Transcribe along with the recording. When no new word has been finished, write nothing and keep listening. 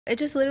It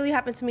just literally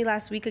happened to me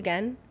last week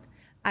again.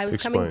 I was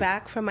coming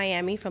back from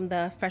Miami from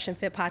the Fresh and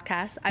Fit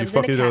podcast. You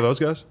fuck either of those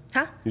guys?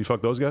 Huh? You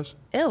fuck those guys?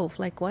 Ew,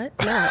 like what?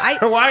 No.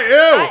 Why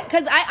ew?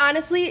 Because I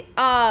honestly,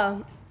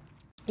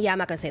 yeah, I'm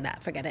not gonna say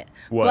that. Forget it.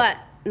 What? But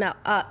no,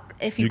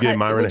 if you gave cut,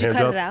 Myron would a you hand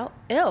cut job? it out?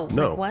 Ew.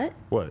 No. Like what?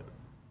 What?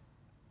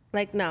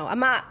 Like no, I'm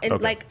not. Okay.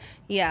 Like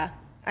yeah,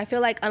 I feel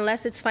like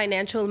unless it's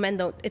financial, men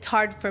don't. It's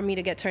hard for me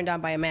to get turned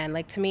on by a man.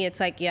 Like to me, it's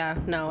like yeah,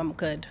 no, I'm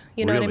good.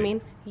 You know what I Really?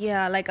 mean?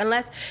 Yeah, like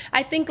unless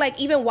I think like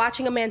even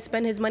watching a man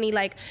spend his money,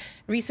 like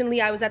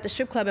recently I was at the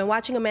strip club and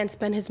watching a man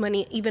spend his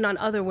money even on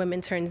other women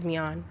turns me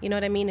on. You know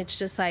what I mean? It's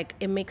just like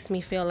it makes me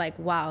feel like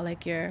wow,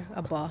 like you're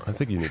a boss. I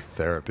think you need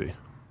therapy.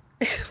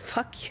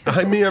 Fuck you.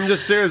 I mean, I'm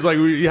just serious. Like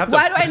you have to.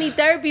 Why do I need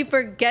therapy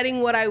for getting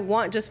what I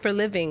want just for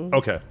living?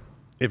 Okay.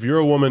 If you're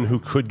a woman who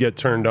could get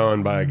turned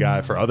on by a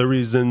guy for other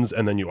reasons,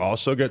 and then you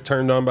also get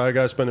turned on by a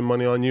guy spending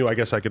money on you, I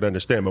guess I could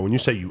understand. But when you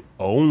say you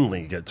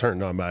only get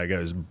turned on by a guy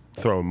who's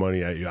throwing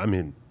money at you, I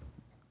mean,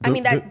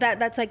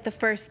 that's like the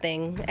first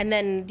thing, and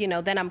then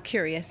then I'm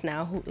curious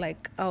now. Who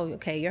like, oh,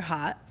 okay, you're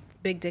hot,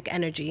 big dick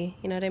energy.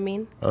 You know what I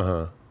mean?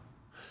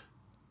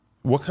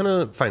 What kind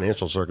of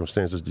financial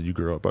circumstances did you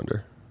grow up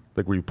under?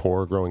 Like, were you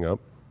poor growing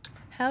up?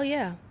 Hell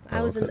yeah.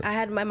 Okay. I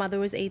had my mother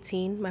was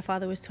 18, my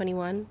father was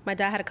 21. My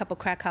dad had a couple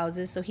crack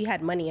houses, so he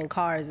had money and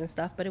cars and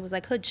stuff, but it was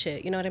like hood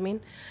shit, you know what I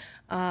mean?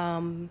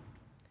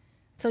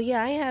 So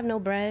yeah, I ain't have no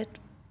bread.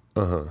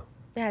 I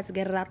had to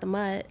get it out the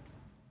mud.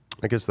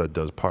 I guess that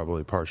does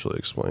probably partially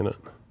explain it.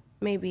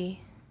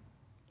 Maybe.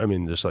 I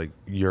mean, just like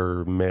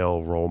your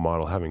male role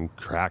model having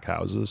crack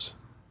houses.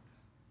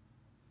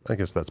 I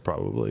guess that's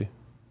probably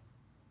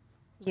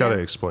got to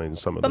explain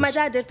some of this. But my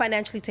dad did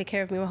financially take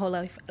care of me my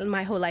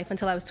whole life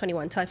until I was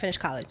 21, until I finished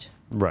college.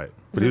 Right.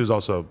 But he was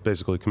also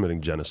basically committing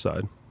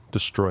genocide,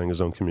 destroying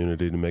his own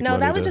community to make money. No,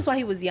 that was just why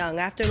he was young.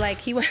 After like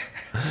he went.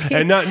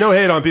 And no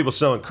hate on people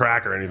selling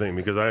crack or anything,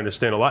 because I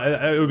understand a lot.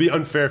 It would be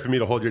unfair for me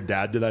to hold your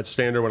dad to that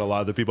standard when a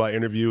lot of the people I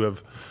interview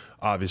have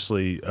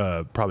obviously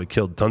probably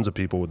killed tons of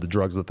people with the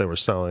drugs that they were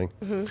selling.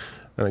 And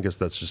I guess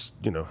that's just,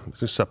 it's an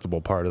acceptable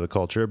part of the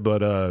culture.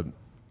 But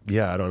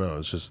yeah, I don't know.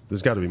 It's just,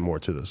 there's got to be more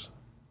to this.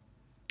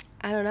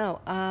 I don't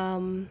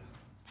know.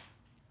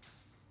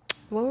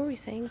 What were we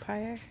saying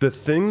prior? The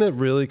thing that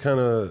really kind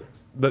of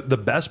the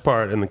best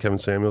part in the Kevin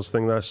Samuels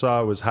thing that I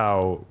saw was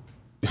how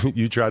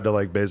you tried to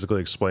like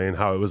basically explain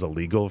how it was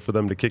illegal for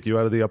them to kick you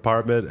out of the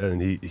apartment,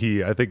 and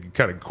he I think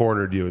kind of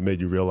cornered you and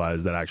made you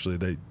realize that actually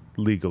they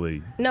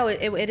legally. No,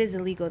 it is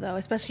illegal though,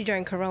 especially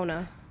during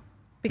Corona.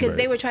 Because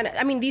they were trying to,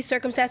 I mean, these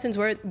circumstances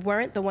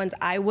weren't the ones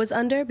I was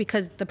under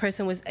because the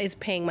person is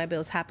paying my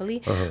bills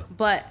happily.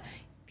 But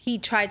he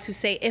tried to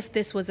say if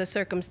this was a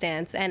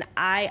circumstance, and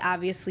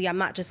I'm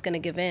not just gonna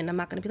give in. I'm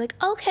not gonna be like,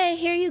 okay,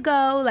 here you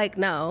go. Like,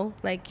 no,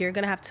 like you're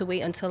gonna have to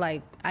wait until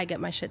I get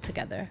my shit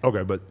together.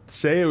 Okay, but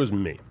say it was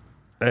me,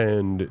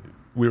 and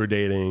we were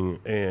dating,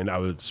 and I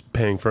was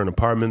paying for an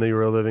apartment that you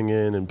were living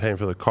in, and paying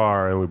for the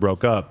car, and we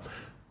broke up.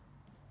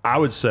 I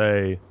would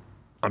say,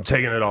 I'm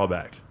taking it all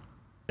back.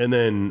 And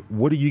then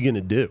what are you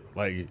gonna do?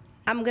 Like,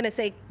 I'm gonna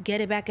say,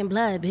 get it back in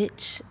blood,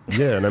 bitch.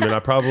 Yeah, and I mean, I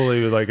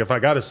probably like if I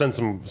got to send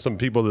some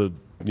people to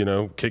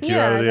kick you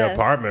out of the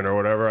apartment or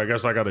whatever. I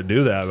guess I got to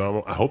do that.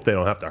 I hope they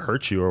don't have to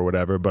hurt you or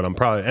whatever. But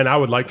and I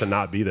would like to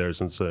not be there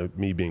since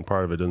me being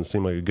part of it doesn't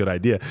seem like a good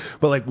idea.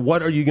 But like,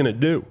 what are you gonna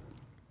do?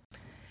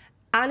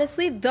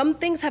 Honestly, them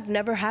things have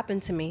never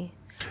happened to me.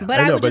 But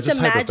I would just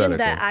imagine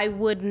that I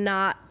would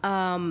not.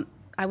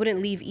 I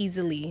wouldn't leave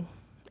easily,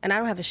 and I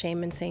don't have a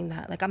shame in saying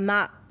that. Like I'm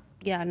not.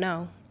 Yeah,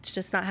 no, it's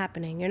just not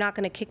happening. You're not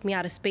going to kick me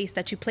out of space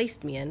that you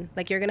placed me in.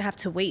 Like, you're going to have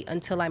to wait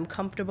until I'm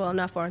comfortable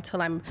enough or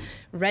until I'm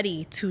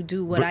ready to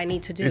do what I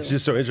need to do. It's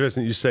just so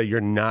interesting you say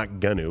you're not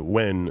going to,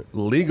 when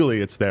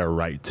legally it's their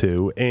right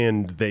to,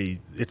 and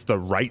it's the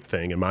right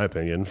thing, in my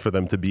opinion, for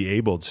them to be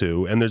able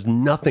to, and there's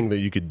nothing that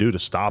you could do to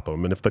stop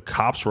them. And if the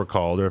cops were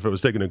called or if it was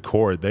taken to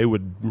court, they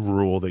would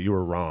rule that you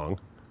were wrong.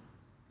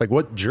 Like,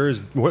 what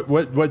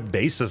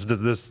basis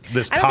does this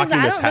cockiness have?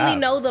 I don't really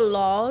know the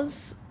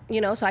laws.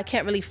 So I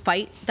can't really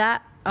fight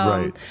that.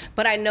 Right.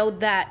 But I know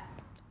that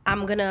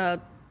I'm going to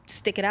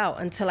stick it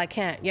out until I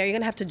can't. Yeah, you're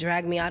going to have to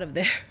drag me out of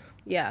there.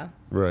 Yeah.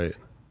 Right.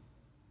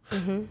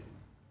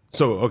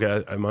 So,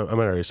 okay, I might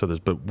already said this,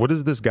 but what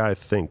does this guy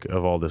think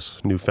of all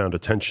this newfound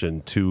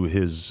attention to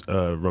his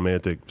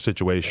romantic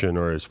situation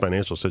or his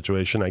financial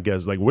situation, I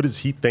guess? Like, what does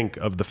he think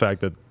of the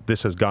fact that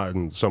this has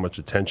gotten so much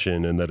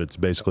attention and that it's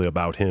basically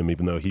about him,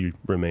 even though he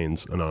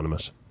remains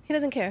anonymous? He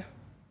doesn't care.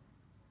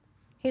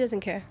 He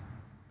doesn't care.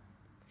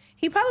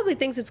 He probably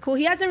thinks it's cool.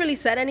 He hasn't really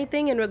said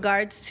anything in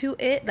regards to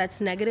it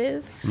that's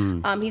negative.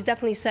 He's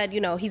definitely said,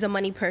 he's a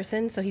money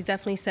person, so he's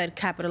definitely said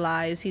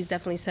capitalize. He's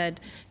definitely said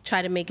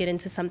try to make it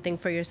into something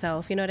for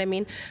yourself. You know what I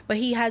mean? But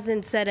he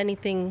hasn't said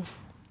anything.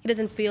 He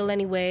doesn't feel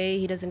any way.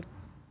 He doesn't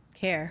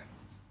care.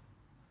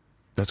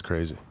 That's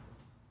crazy.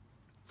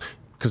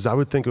 Because I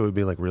would think it would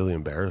be like really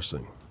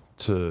embarrassing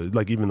to,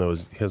 like, even though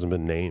he hasn't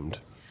been named.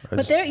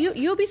 But there,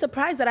 you'll be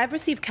surprised that I've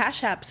received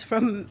cash apps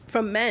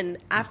from men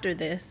after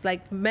this.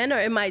 Like, men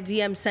are in my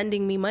DM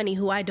sending me money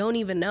who I don't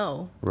even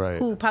know, right?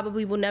 Who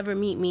probably will never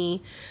meet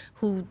me,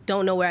 who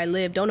don't know where I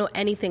live, don't know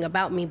anything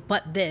about me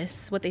but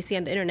what they see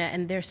on the internet,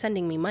 and they're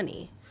sending me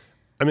money.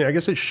 I mean, I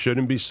guess it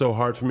shouldn't be so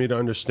hard for me to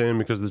understand,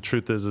 because the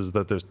truth is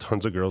that there's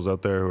tons of girls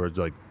out there who are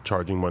like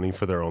charging money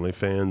for their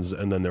OnlyFans,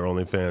 and then their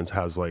OnlyFans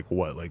has like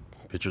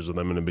pictures of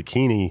them in a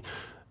bikini,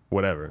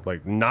 whatever,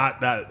 like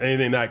not that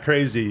anything that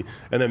crazy.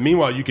 And then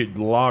meanwhile, you could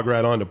log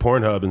right on to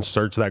Pornhub and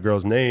search that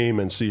girl's name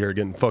and see her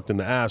getting fucked in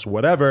the ass,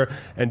 whatever.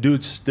 And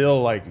dude's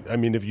still like, I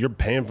mean, if you're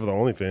paying for the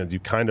OnlyFans, you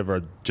kind of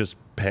are just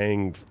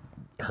paying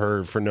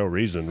her for no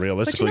reason,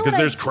 realistically, because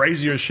there's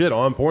crazier shit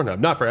on Pornhub.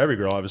 Not for every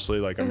girl, obviously.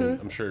 Like, I mean,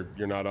 I'm sure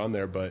you're not on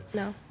there, but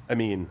no. I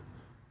mean,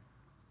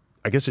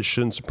 I guess it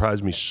shouldn't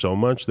surprise me so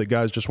much that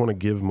guys just want to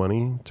give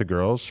money to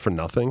girls for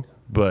nothing,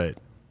 but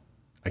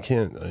I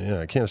can't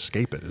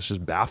escape it. It's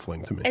just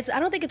baffling to me. I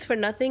don't think it's for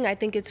nothing. I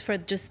think it's for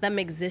just them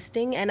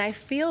existing. And I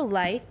feel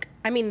like,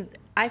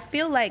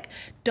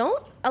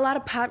 don't a lot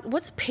of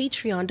what's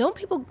Patreon? Don't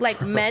people,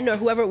 like men or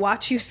whoever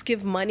watch you,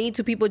 give money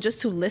to people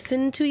just to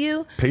listen to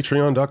you?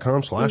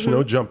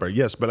 Patreon.com/NoJumper.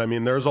 Yes, but I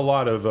mean, there's a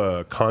lot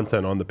of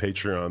content on the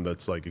Patreon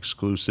that's like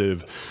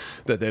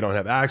exclusive that they don't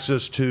have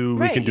access to.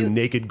 Right, we can do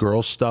naked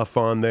girl stuff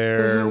on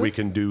there. We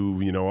can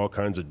do, all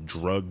kinds of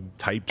drug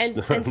types.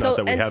 Not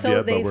that we have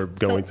yet, but we're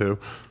going to.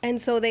 And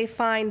so they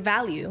find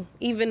value,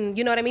 even,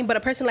 you know what I mean? But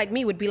a person like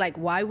me would be like,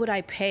 why would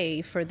I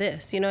pay for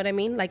this? You know what I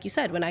mean? Like you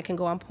said, when I can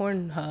go on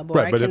Pornhub, or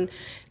I can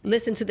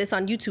listen to this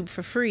on YouTube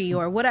for free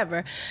or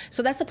whatever.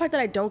 So that's the part that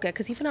I don't get,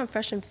 because even on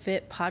Fresh and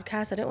Fit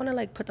podcast, I didn't want to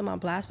like put them on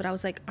blast, but I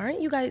was like,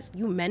 aren't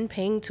you men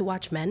paying to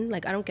watch men?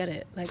 Like, I don't get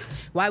it. Like,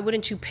 why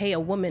wouldn't you pay a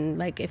woman,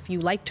 like, if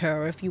you liked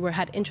her or if you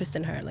had interest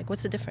in her? Like,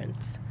 what's the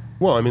difference?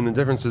 Well, I mean, the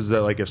difference is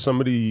that, like, if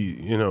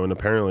somebody, and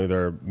apparently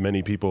there are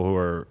many people who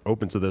are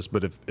open to this,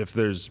 but if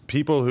there's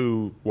people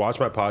who watch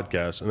my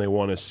podcast and they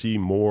want to see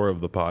more of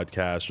the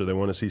podcast, or they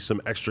want to see some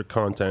extra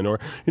content, or,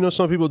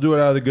 some people do it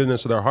out of the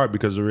goodness of their heart,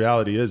 because the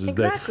reality is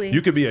exactly. that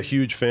you could be a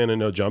huge fan of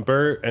No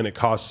Jumper and it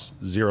costs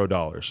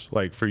 $0,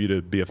 like, for you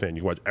to be a fan.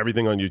 You can watch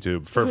everything on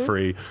YouTube for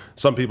free.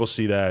 Some people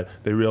see that,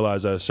 they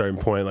realize at a certain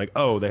point, like,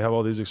 oh, they have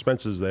all these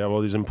expenses, they have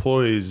all these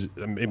employees,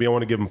 maybe I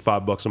want to give them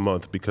 $5 a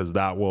month, because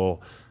that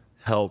will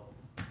help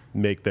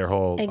make their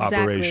whole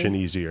operation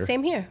easier.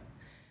 Same here.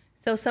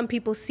 So some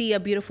people see a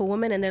beautiful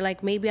woman and they're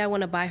like, maybe I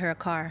want to buy her a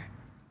car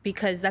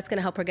because that's going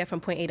to help her get from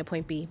point A to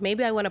point B.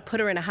 Maybe I want to put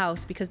her in a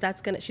house because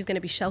she's going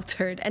to be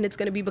sheltered, and it's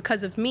going to be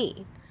because of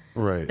me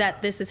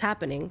that this is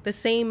happening. The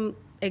same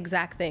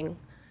exact thing.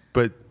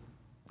 But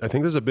I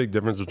think there's a big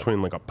difference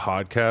between like a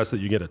podcast that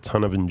you get a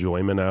ton of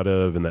enjoyment out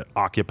of and that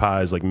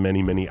occupies like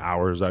many, many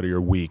hours out of your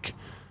week,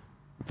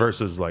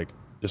 versus like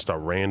just a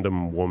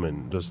random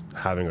woman just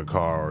having a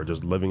car or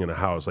just living in a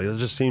house. Like, it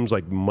just seems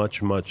like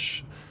much,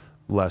 much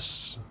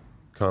less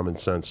common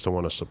sense to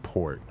want to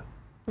support.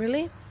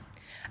 Really?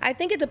 I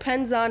think it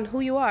depends on who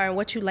you are and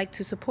what you like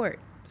to support.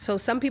 So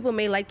some people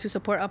may like to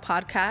support a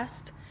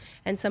podcast,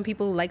 and some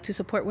people like to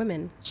support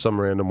women. Some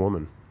random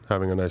woman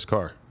having a nice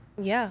car.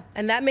 Yeah,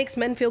 and that makes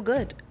men feel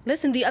good.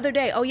 Listen, the other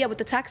day, with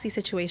the taxi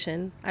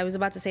situation, I was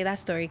about to say that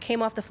story.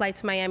 Came off the flight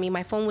to Miami.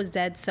 My phone was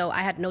dead, so I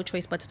had no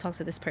choice but to talk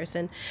to this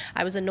person.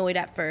 I was annoyed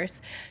at first.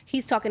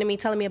 He's talking to me,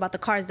 telling me about the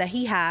cars that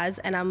he has,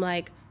 and I'm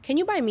like, can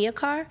you buy me a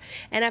car?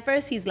 And at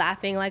first he's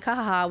laughing, like, ha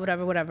ha ha,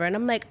 whatever, whatever. And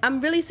I'm like, I'm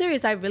really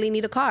serious. I really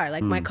need a car.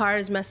 Like, my car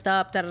is messed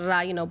up, da da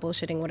da,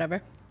 bullshitting,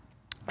 whatever.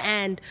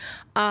 And,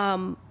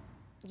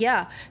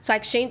 yeah, so I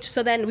exchanged.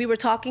 So then we were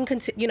talking,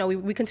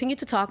 we continued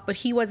to talk, but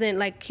he wasn't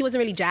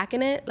really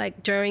jacking it,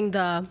 like, during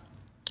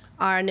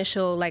our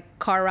initial like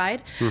car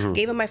ride.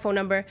 Gave him my phone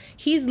number.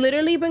 He's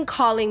literally been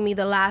calling me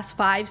the last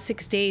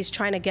 5-6 days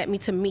trying to get me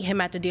to meet him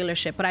at the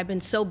dealership, but I've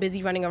been so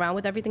busy running around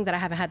with everything that I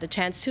haven't had the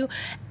chance to.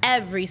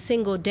 Every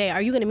single day,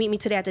 are you gonna meet me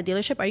today at the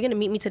dealership? Are you gonna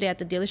meet me today at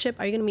the dealership?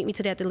 Are you gonna meet me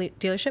today at the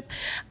dealership?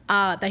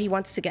 That he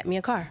wants to get me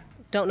a car.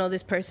 Don't know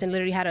this person.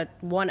 Literally had a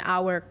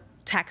 1-hour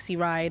taxi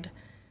ride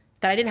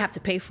that I didn't have to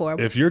pay for.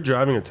 If you're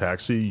driving a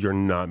taxi, you're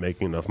not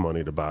making enough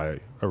money to buy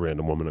a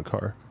random woman a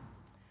car.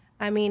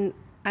 I mean,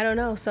 I don't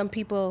know. Some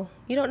people,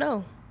 you don't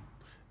know.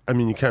 I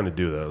mean, you kind of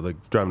do though.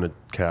 Like, driving a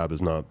cab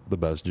is not the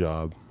best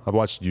job. I've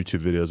watched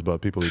YouTube videos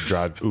about people who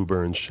drive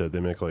Uber and shit. They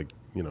make like,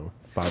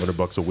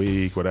 $500 a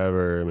week,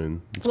 whatever. I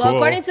mean, it's cool,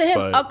 according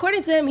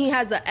to him, he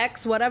has a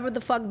X, whatever the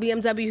fuck,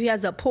 BMW. He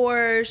has a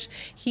Porsche.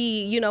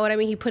 He, you know what I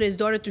mean? He put his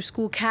daughter through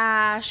school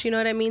cash. You know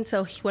what I mean?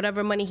 So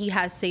whatever money he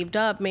has saved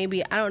up,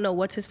 maybe, I don't know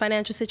what's his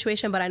financial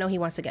situation, but I know he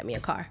wants to get me a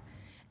car.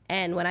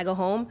 And when I go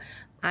home,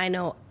 I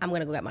know I'm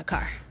going to go get my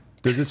car.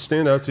 Does it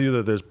stand out to you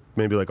that there's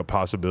maybe like a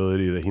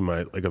possibility that he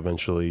might like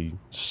eventually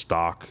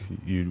stalk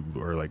you,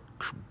 or like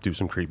do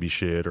some creepy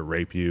shit, or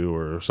rape you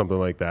or something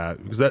like that?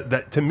 Because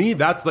that to me,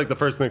 that's like the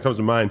first thing that comes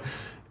to mind.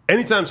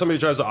 Anytime somebody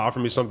tries to offer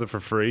me something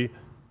for free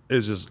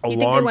is just alarm.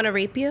 You think they want to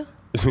rape you?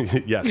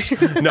 Yes.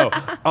 No.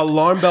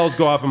 Alarm bells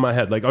go off in my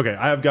head. Like, okay,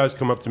 I have guys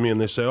come up to me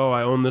and they say, "Oh,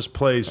 I own this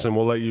place, and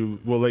we'll let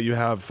you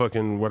have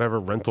fucking whatever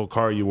rental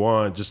car you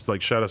want. Just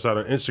like shout us out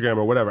on Instagram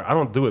or whatever." I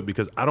don't do it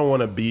because I don't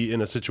want to be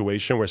in a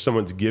situation where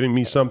someone's giving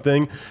me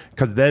something,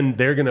 because then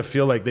they're gonna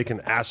feel like they can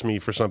ask me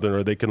for something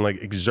or they can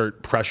like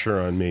exert pressure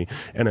on me.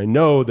 And I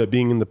know that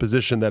being in the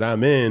position that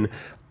I'm in,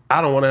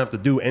 I don't want to have to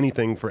do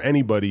anything for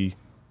anybody.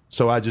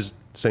 So I just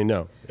say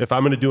no. If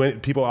I'm going to do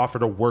it, people offer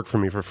to work for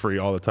me for free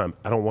all the time.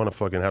 I don't want to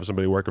fucking have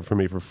somebody working for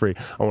me for free.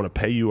 I want to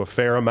pay you a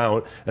fair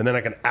amount, and then I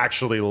can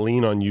actually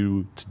lean on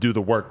you to do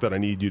the work that I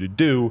need you to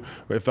do.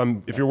 If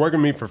you're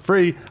working me for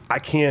free, I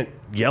can't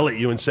yell at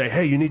you and say,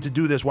 "Hey, you need to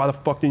do this. Why the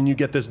fuck didn't you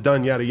get this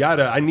done?" Yada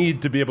yada. I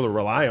need to be able to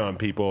rely on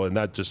people, and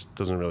that just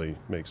doesn't really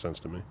make sense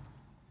to me.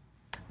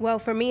 Well,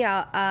 for me,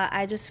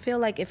 I just feel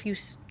like if you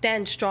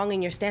stand strong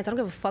in your stance, I don't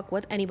give a fuck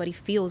what anybody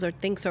feels or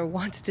thinks or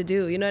wants to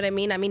do. You know what I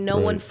mean? I mean, no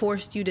one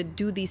forced you to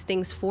do these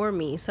things for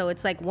me. So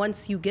it's like,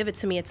 once you give it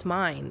to me, it's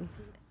mine.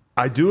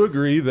 I do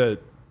agree that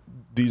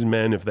these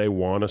men, if they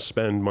want to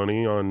spend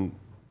money on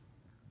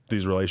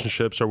these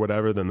relationships or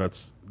whatever, then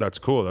that's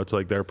cool. That's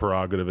like their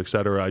prerogative,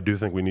 etc. I do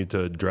think we need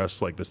to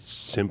address like this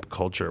simp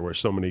culture where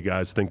so many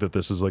guys think that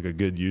this is like a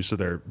good use of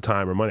their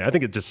time or money. I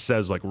think it just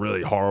says like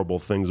really horrible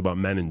things about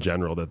men in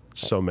general, that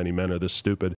so many men are this stupid.